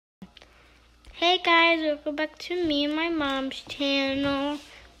Hey guys, welcome back to me and my mom's channel.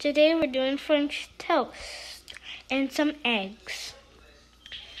 Today we're doing French toast and some eggs.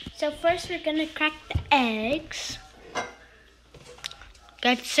 So first we're gonna crack the eggs.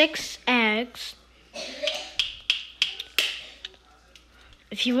 Got 6 eggs.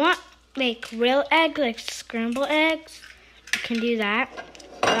 If you want like real eggs, like scrambled eggs, you can do that.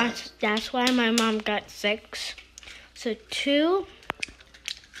 That's why my mom got 6. So 2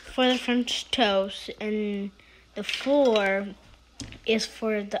 for the French toast, and the 4 is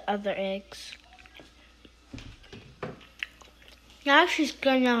for the other eggs. Now she's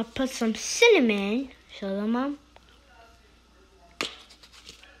gonna put some cinnamon. Show them, Mom.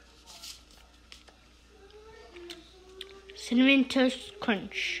 Cinnamon Toast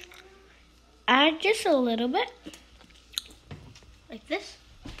Crunch. Add just a little bit, like this.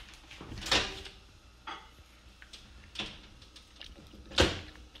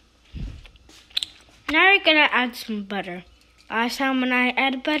 Now we're gonna add some butter. Last time when I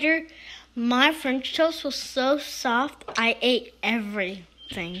added butter, my French toast was so soft, I ate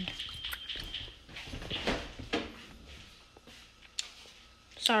everything.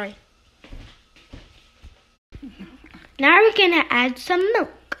 Sorry. Now we're gonna add some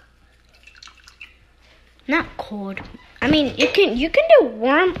milk. Not cold. I mean, you can do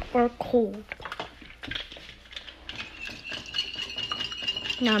warm or cold.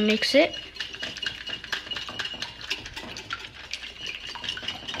 Now mix it.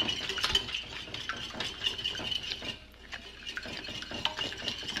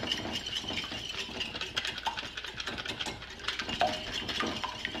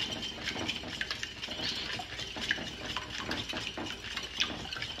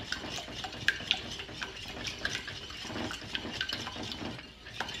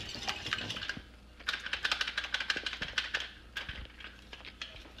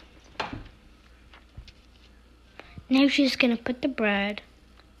 Now she's gonna put the bread.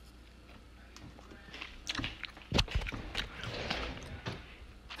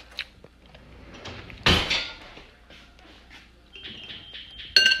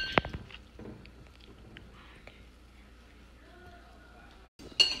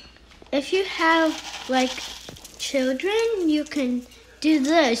 If you have like children, you can do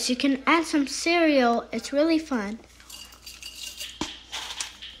this. You can add some cereal. It's really fun.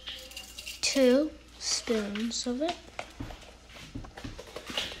 2 spoons of it.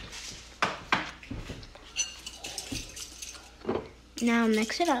 Now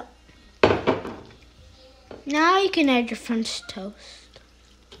mix it up. Now you can add your French toast.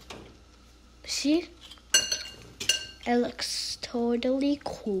 See? It looks totally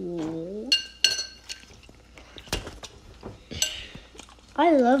cool.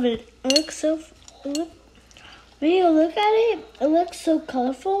 I love it. It looks so when you look at it, it looks so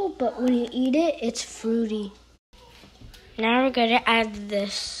colorful, but when you eat it, it's fruity. Now we're gonna add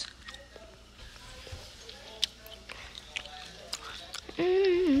this.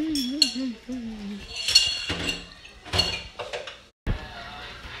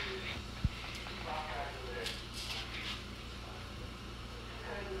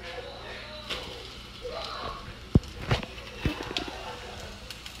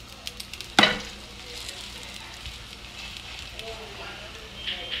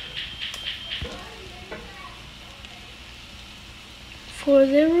 For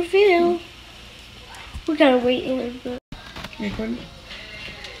the reveal, we gotta wait a little bit. Recording?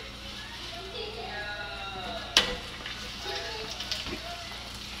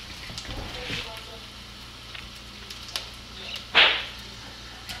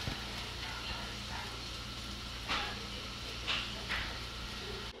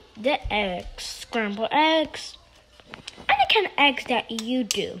 The eggs, scrambled eggs, any kind of eggs that you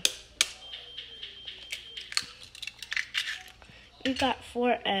do. We got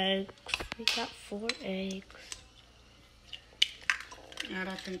 4 eggs. We got 4 eggs.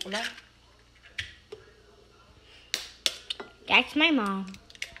 ኣእንቁላል. That's my mom.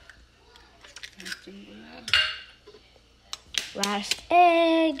 Last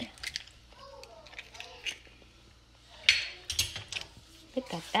egg.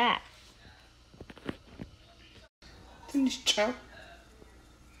 Look at that. ትንሽ ጨው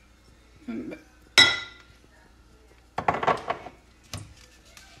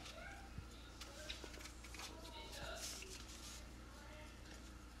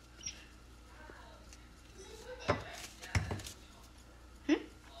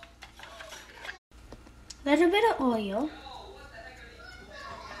Little bit of oil.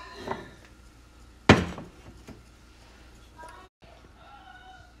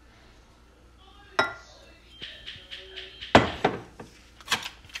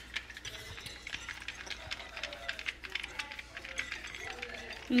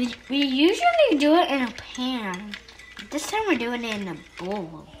 We usually do it in a pan. This time we're doing it in a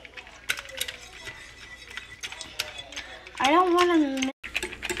bowl. I don't want to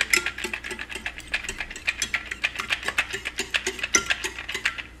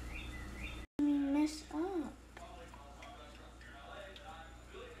mess up.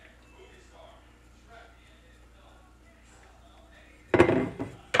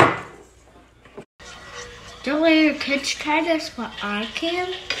 Don't let your kids try this, but I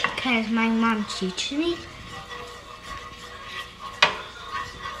can, because my mom teaches me.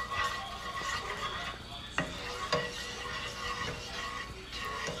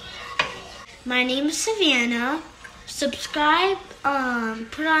 My name is Savannah. Subscribe,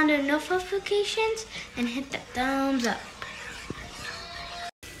 put on the notifications, and hit the thumbs up.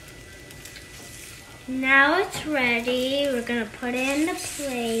 Now it's ready. We're gonna put it in the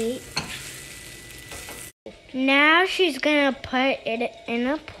plate. Now she's gonna put it in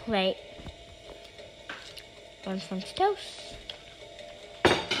a plate. One French toast.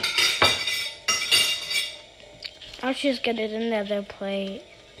 Now she's got it in another plate.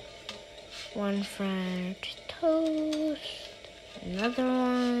 One French toast. Another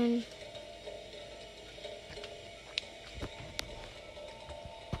one.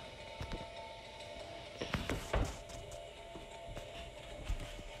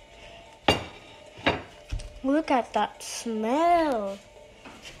 Look at that smell.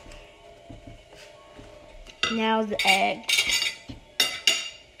 Now the eggs.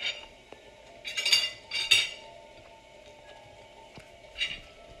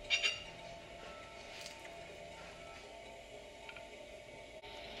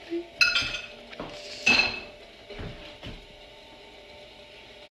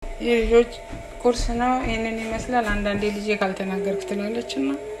 የልጆች ቁርስ ነው ይሄንን ይመስላል አንዳንዴ ልጄ ካልተናገርኩ ትላለችና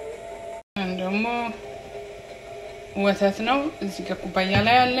እንደሞ ወተት ነው እዚህ ጋር ኩባያ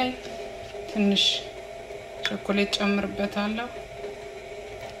ላይ አለኝ ትንሽ ቸኮሌት ጨምርበታለሁ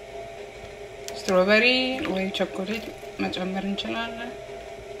ስትሮበሪ ወይ ቸኮሌት መጨመር እንችላለን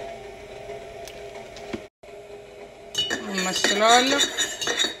መስለዋለሁ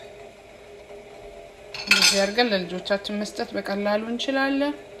እንደዚህ አድርገን ለልጆቻችን መስጠት በቀላሉ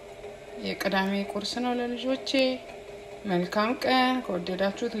እንችላለን የቅዳሜ ቁርስ ነው ለልጆቼ መልካም ቀን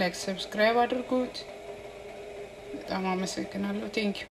ከወደዳችሁት ላይክ ሰብስክራይብ አድርጉት በጣም አመሰግናለሁ ቴንክ ዩ